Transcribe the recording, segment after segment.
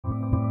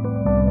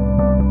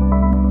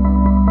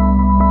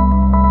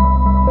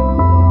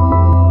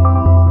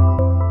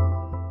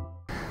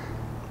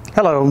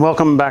Hello and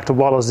welcome back to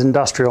Waller's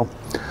Industrial.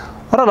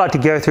 What I'd like to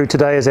go through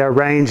today is our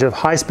range of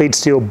high-speed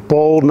steel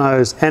ball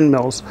nose end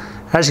mills.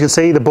 As you can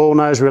see, the ball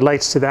nose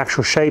relates to the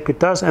actual shape it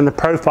does and the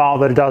profile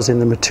that it does in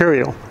the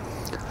material.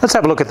 Let's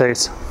have a look at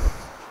these.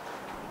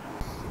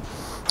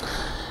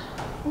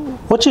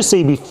 What you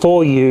see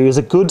before you is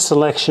a good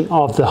selection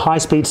of the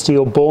high-speed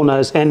steel ball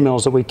nose end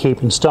mills that we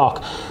keep in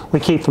stock. We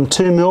keep from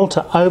 2 mil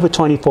to over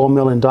 24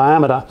 mil in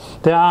diameter.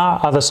 There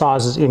are other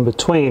sizes in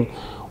between.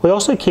 We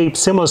also keep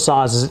similar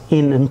sizes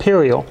in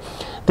Imperial.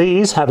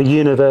 These have a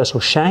universal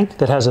shank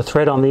that has a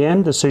thread on the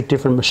end to suit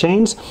different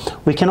machines.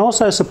 We can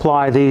also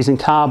supply these in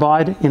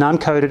carbide, in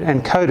uncoated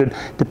and coated,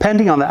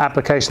 depending on the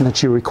application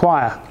that you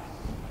require.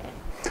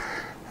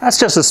 That's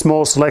just a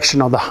small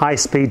selection of the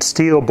high-speed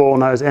steel ball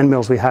nose end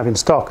mills we have in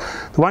stock.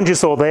 The ones you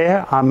saw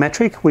there are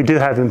metric. We do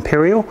have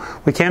Imperial.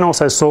 We can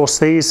also source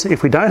these,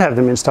 if we don't have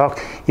them in stock,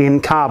 in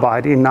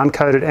carbide, in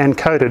uncoated and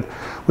coated.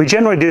 We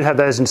generally do have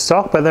those in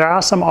stock, but there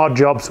are some odd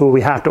jobs where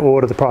we have to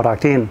order the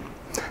product in.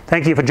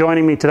 Thank you for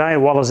joining me today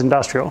at Waller's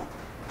Industrial.